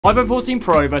iPhone 14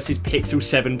 Pro versus Pixel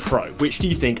 7 Pro. Which do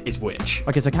you think is which?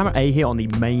 Okay, so camera A here on the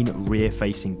main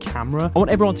rear-facing camera. I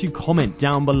want everyone to comment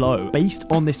down below, based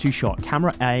on this two-shot,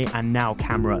 camera A and now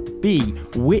camera B,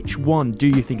 which one do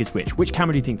you think is which? Which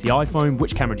camera do you think is the iPhone?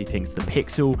 Which camera do you think is the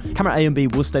Pixel? Camera A and B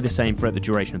will stay the same throughout the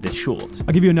duration of this shot.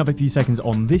 I'll give you another few seconds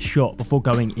on this shot before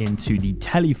going into the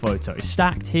telephoto.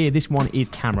 Stacked here, this one is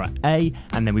camera A,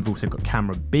 and then we've also got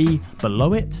camera B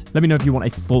below it. Let me know if you want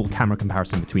a full camera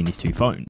comparison between these two phones.